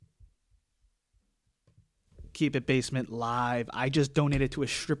Keep It Basement live. I just donated to a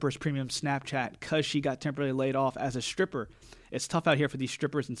stripper's premium Snapchat because she got temporarily laid off as a stripper. It's tough out here for these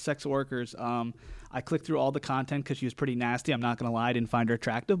strippers and sex workers. I clicked through all the content because she was pretty nasty. I'm not going to lie. I didn't find her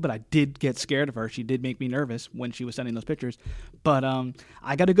attractive, but I did get scared of her. She did make me nervous when she was sending those pictures. But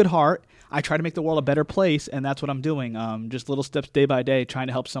I got a good heart. I try to make the world a better place, and that's what I'm doing. Just little steps day by day, trying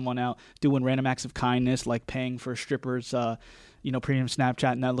to help someone out, doing random acts of kindness like paying for strippers' premium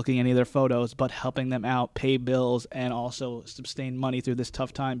Snapchat, not looking at any of their photos, but helping them out, pay bills, and also sustain money through this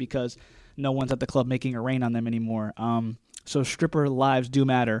tough time because no one's at the club making it rain on them anymore. So stripper lives do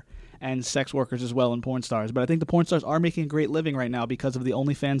matter, and sex workers as well, and porn stars. But I think the porn stars are making a great living right now because of the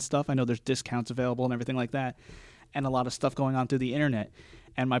OnlyFans stuff. I know there's discounts available and everything like that, and a lot of stuff going on through the internet.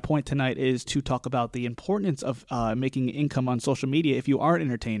 And my point tonight is to talk about the importance of making income on social media if you are an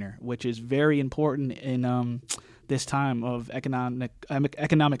entertainer, which is very important in this time of economic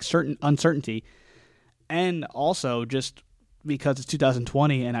uncertainty, and also just because it's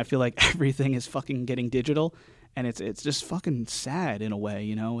 2020 and I feel like everything is fucking getting digital, and it's just fucking sad in a way,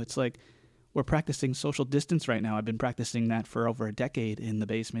 you know? It's like we're practicing social distance right now. I've been practicing that for over a decade in the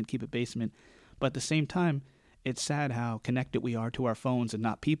basement, Keep It Basement, but at the same time, it's sad how connected we are to our phones and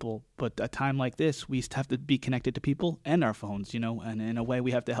not people. But a time like this, we have to be connected to people and our phones, you know, and in a way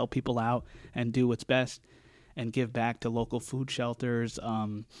we have to help people out and do what's best and give back to local food shelters,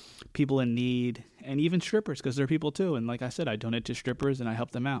 people in need, and even strippers, because they're people too. And like I said, I donate to strippers and I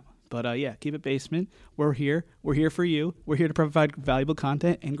help them out. But yeah, Keep It Basement. We're here. We're here for you. We're here to provide valuable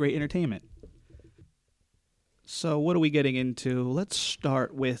content and great entertainment. So what are we getting into? Let's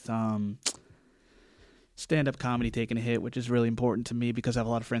start with stand-up comedy taking a hit, which is really important to me because I have a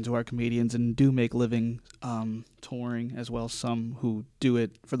lot of friends who are comedians and do make living touring, as well as some who do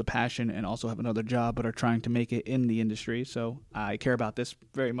it for the passion and also have another job but are trying to make it in the industry. So I care about this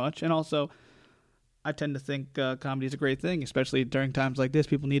very much. And also, I tend to think comedy is a great thing, especially during times like this.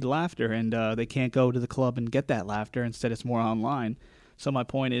 People need laughter, and they can't go to the club and get that laughter. Instead, it's more online. So my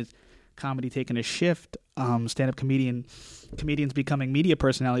point is comedy taking a shift, stand-up comedians becoming media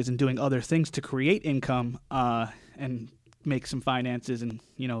personalities and doing other things to create income and make some finances and,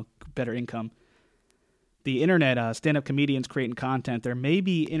 you know, better income. The internet, stand-up comedians creating content. There may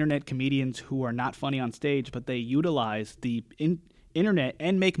be internet comedians who are not funny on stage, but they utilize the internet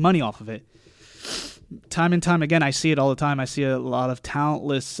and make money off of it. Time and time again, I see it all the time. I see a lot of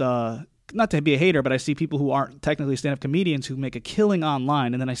talentless, not to be a hater, but I see people who aren't technically stand-up comedians who make a killing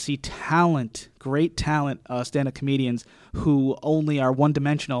online, and then I see great talent stand-up comedians who only are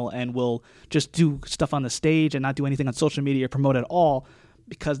one-dimensional and will just do stuff on the stage and not do anything on social media or promote at all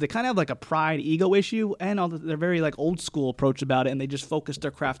because they kind of have like a pride ego issue, and they're very like old school approach about it, and they just focus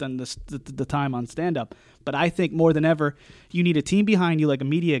their craft on the time on stand-up. But I think more than ever, you need a team behind you, like a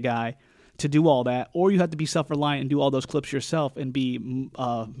media guy, to do all that, or you have to be self-reliant and do all those clips yourself and be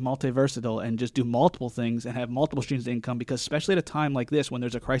multi-versatile and just do multiple things and have multiple streams of income, because especially at a time like this when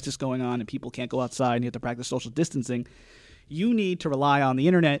there's a crisis going on and people can't go outside and you have to practice social distancing, you need to rely on the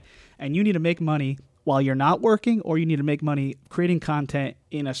internet and you need to make money while you're not working, or you need to make money creating content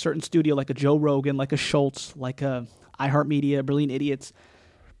in a certain studio like a Joe Rogan, like a Schultz, like a iHeartMedia, Brilliant Idiots.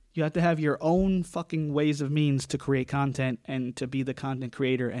 You have to have your own fucking ways of means to create content and to be the content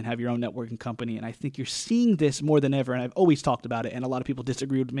creator and have your own networking company. And I think you're seeing this more than ever. And I've always talked about it. And a lot of people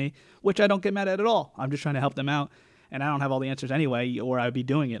disagree with me, which I don't get mad at all. I'm just trying to help them out. And I don't have all the answers anyway, or I'd be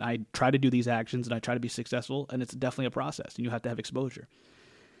doing it. I try to do these actions and I try to be successful. And it's definitely a process. And you have to have exposure.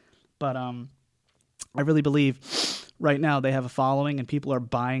 But I really believe right now they have a following and people are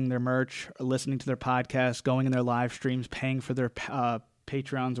buying their merch, or listening to their podcasts, going in their live streams, paying for their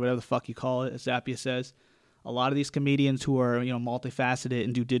Patreons, whatever the fuck you call it, as Zappia says. A lot of these comedians who are, you know, multifaceted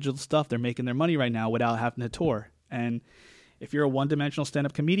and do digital stuff, they're making their money right now without having to tour. And if you're a one-dimensional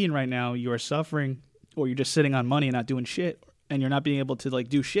stand-up comedian right now, you are suffering, or you're just sitting on money and not doing shit, and you're not being able to like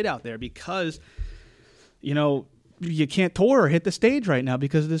do shit out there because, you know, you can't tour or hit the stage right now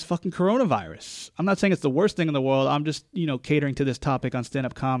because of this fucking coronavirus. I'm not saying it's the worst thing in the world. I'm just, you know, catering to this topic on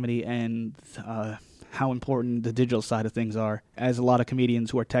stand-up comedy and how important the digital side of things are, as a lot of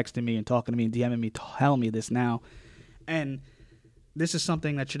comedians who are texting me and talking to me and DMing me tell me this now. And this is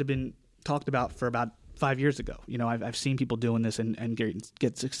something that should have been talked about for about 5 years ago. You know, I've seen people doing this and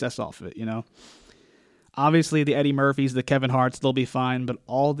get success off of it, you know. Obviously, the Eddie Murphys, the Kevin Harts, they'll be fine, but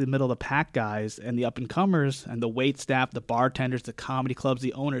all the middle-of-the-pack guys and the up-and-comers and the wait staff, the bartenders, the comedy clubs,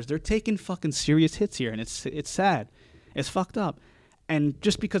 the owners, they're taking fucking serious hits here, and it's sad. It's fucked up. And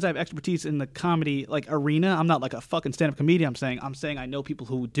just because I have expertise in the comedy like arena, I'm not like a fucking stand-up comedian. I'm saying I know people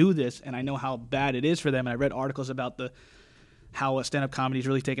who do this, and I know how bad it is for them. And I read articles about how a stand-up comedy is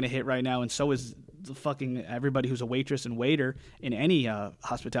really taking a hit right now, and so is the fucking everybody who's a waitress and waiter in any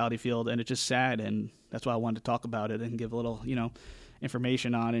hospitality field, and it's just sad, and that's why I wanted to talk about it and give a little,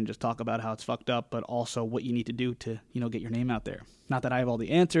 information on it and just talk about how it's fucked up, but also what you need to do to, get your name out there. Not that I have all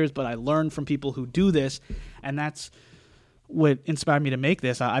the answers, but I learned from people who do this, and that's what inspired me to make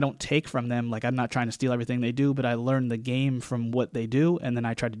this. I don't take from them. Like, I'm not trying to steal everything they do, but I learned the game from what they do, and then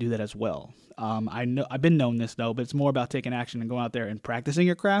I try to do that as well. I've been known this, though, but it's more about taking action and going out there and practicing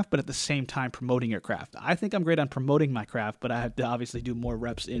your craft, but at the same time promoting your craft. I think I'm great on promoting my craft, but I have to obviously do more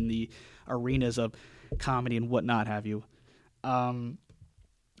reps in the arenas of comedy and whatnot have you.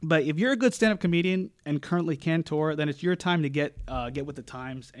 But if you're a good stand-up comedian and currently can tour, then it's your time to get with the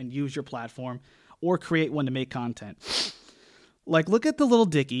times and use your platform or create one to make content. Like, look at the Little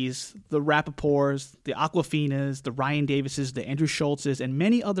Dickies, the Rappaports, the Aquafinas, the Ryan Davises, the Andrew Schultzes, and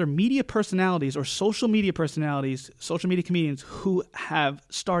many other media personalities or social media personalities, social media comedians who have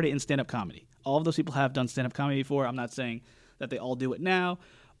started in stand-up comedy. All of those people have done stand-up comedy before. I'm not saying that they all do it now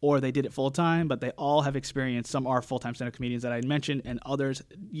or they did it full-time, but they all have experience. Some are full-time stand-up comedians that I mentioned, and others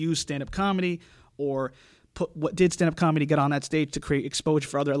use stand-up comedy or did stand-up comedy, get on that stage to create exposure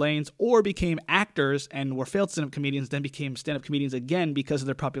for other lanes, or became actors and were failed stand-up comedians, then became stand-up comedians again because of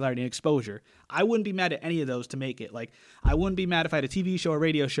their popularity and exposure. I wouldn't be mad at any of those to make it. Like, I wouldn't be mad if I had a TV show or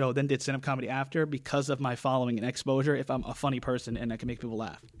radio show, then did stand-up comedy after because of my following and exposure, if I'm a funny person and I can make people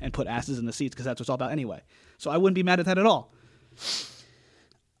laugh and put asses in the seats, because that's what it's all about anyway. So I wouldn't be mad at that at all.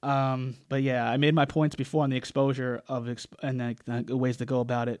 But yeah, I made my points before on the exposure of and ways to go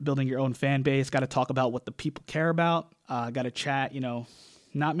about it. Building your own fan base, got to talk about what the people care about. Got to chat.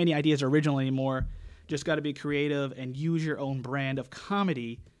 Not many ideas are original anymore. Just got to be creative and use your own brand of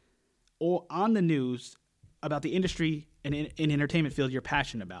comedy or on the news about the industry and in entertainment field you're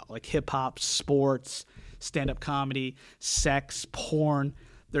passionate about, like hip hop, sports, stand-up comedy, sex, porn.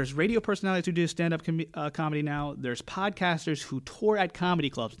 There's radio personalities who do stand-up comedy now. There's podcasters who tour at comedy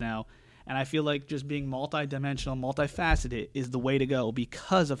clubs now. And I feel like just being multidimensional, multifaceted is the way to go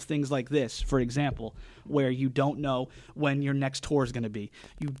because of things like this, for example, where you don't know when your next tour is going to be.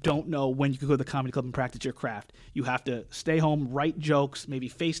 You don't know when you can go to the comedy club and practice your craft. You have to stay home, write jokes, maybe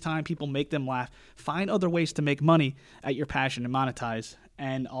FaceTime people, make them laugh. Find other ways to make money at your passion and monetize,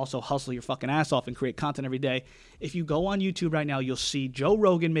 and also hustle your fucking ass off and create content every day. If you go on YouTube right now, you'll see Joe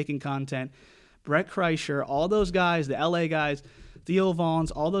Rogan making content, Brett Kreischer, all those guys, the LA guys, Theo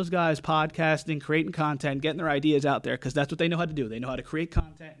Vaughn's, all those guys podcasting, creating content, getting their ideas out there, because that's what they know how to do. They know how to create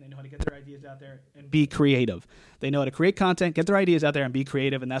content, and they know how to get their ideas out there and be creative. They know how to create content, get their ideas out there, and be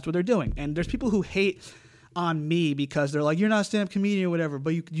creative, and that's what they're doing. And there's people who hate on me because they're like, you're not a stand-up comedian or whatever,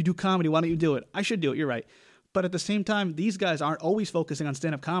 but you do comedy. Why don't you do it? I should do it. You're right. But at the same time, these guys aren't always focusing on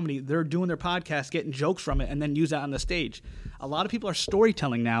stand-up comedy. They're doing their podcast, getting jokes from it, and then use that on the stage. A lot of people are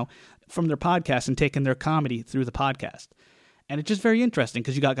storytelling now from their podcast and taking their comedy through the podcast. And it's just very interesting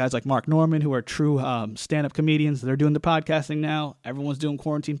because you got guys like Mark Norman who are true stand-up comedians. They're doing the podcasting now. Everyone's doing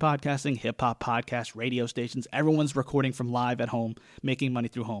quarantine podcasting, hip-hop podcasts, radio stations. Everyone's recording from live at home, making money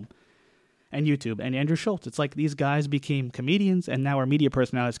through home. And YouTube. And Andrew Schultz. It's like these guys became comedians and now are media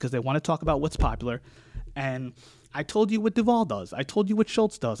personalities because they want to talk about what's popular. And I told you what Duvall does. I told you what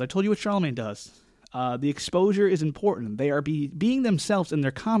Schultz does. I told you what Charlemagne does. The exposure is important. They are being themselves in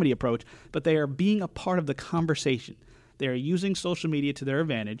their comedy approach, but they are being a part of the conversation. They are using social media to their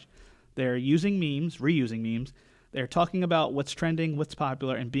advantage. They're using memes, reusing memes. They're talking about what's trending, what's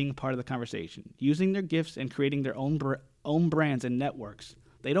popular, and being a part of the conversation. Using their gifts and creating their own brands and networks.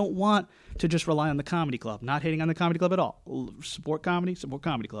 They don't want to just rely on the comedy club. Not hating on the comedy club at all. Support comedy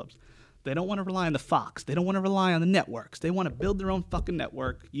clubs. They don't want to rely on the Fox. They don't want to rely on the networks. They want to build their own fucking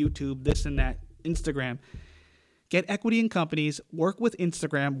network, YouTube, this and that, Instagram. Get equity in companies, work with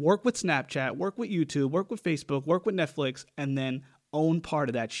Instagram, work with Snapchat, work with YouTube, work with Facebook, work with Netflix, and then own part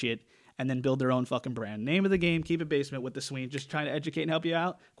of that shit, and then build their own fucking brand. Name of the game, keep it basement with the Sween. Just trying to educate and help you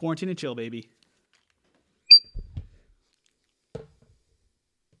out. Quarantine and chill, baby.